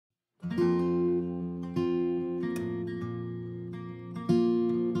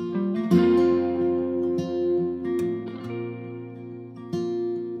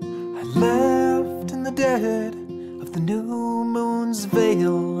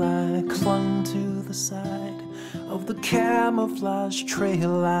I clung to the side of the camouflage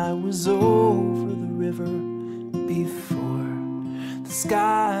trail. I was over the river before the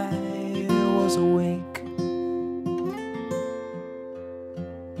sky was awake.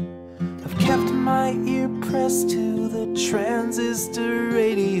 I've kept my ear pressed to the transistor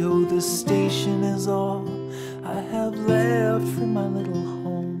radio. This station is all I have left from my little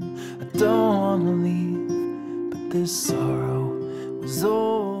home. I don't want to leave, but this sorrow was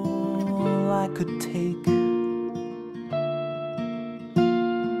all I could take.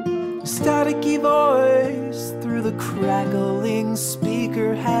 A staticky voice through the crackling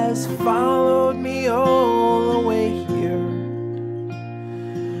speaker has followed me all the way here.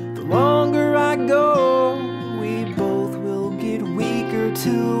 The longer I go, we both will get weaker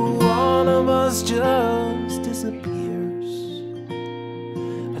till one of us just disappears.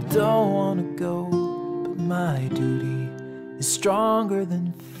 I don't want to go, but my duty is stronger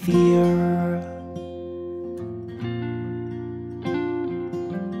than fear.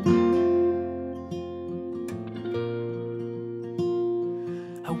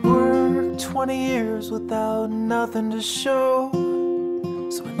 I worked 20 years without nothing to show,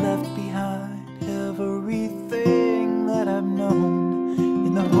 so I left behind everything that I've known,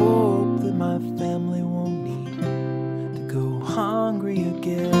 in the hope that my family won't need to go hungry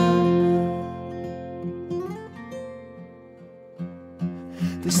again.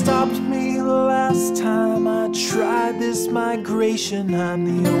 They stopped me the last time I tried this migration.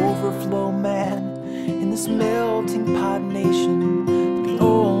 I'm the overflow man in this melting pot nation. The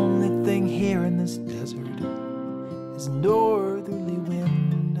only thing here in this desert is northerly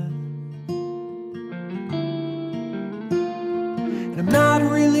wind. And I'm not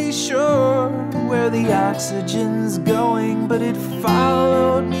really sure where the oxygen's going, but it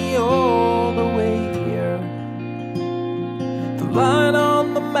followed me all the way here. The line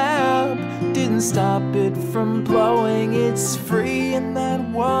on the map didn't stop it from blowing. It's free, and that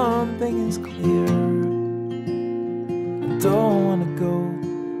one thing is clear. I don't want to go,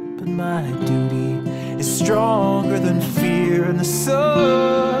 but my duty is stronger than fear. And the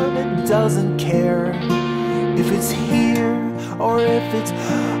sun, it doesn't care if it's here or if it's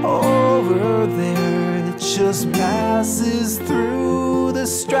over there. It just passes through the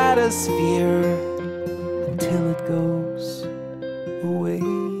stratosphere until it goes away.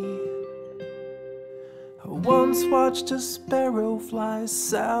 I once watched a sparrow fly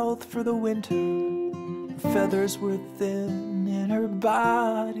south for the winter. Her feathers were thin and her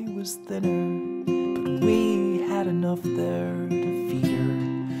body was thinner, but we had enough there to feed her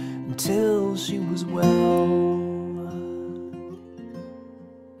until she was well.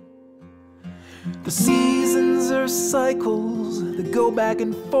 The seasons are cycles that go back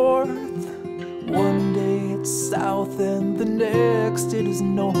and forth. One day it's south and the next it is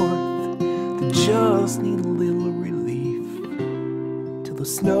north. They just need a little relief till the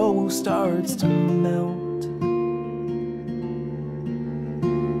snow starts to melt.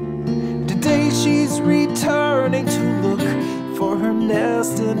 Today she's returning to look for her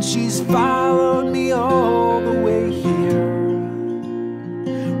nest, and she's followed me all the way here,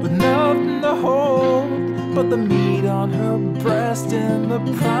 with nothing to hold but the meat on her breast and the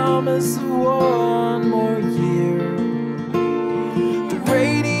promise of one more year. The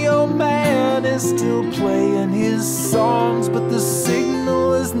radio man is still playing his songs, but the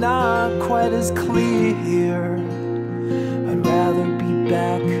signal is not quite as clear. I'd rather be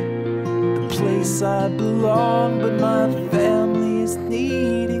back the place I belong, but my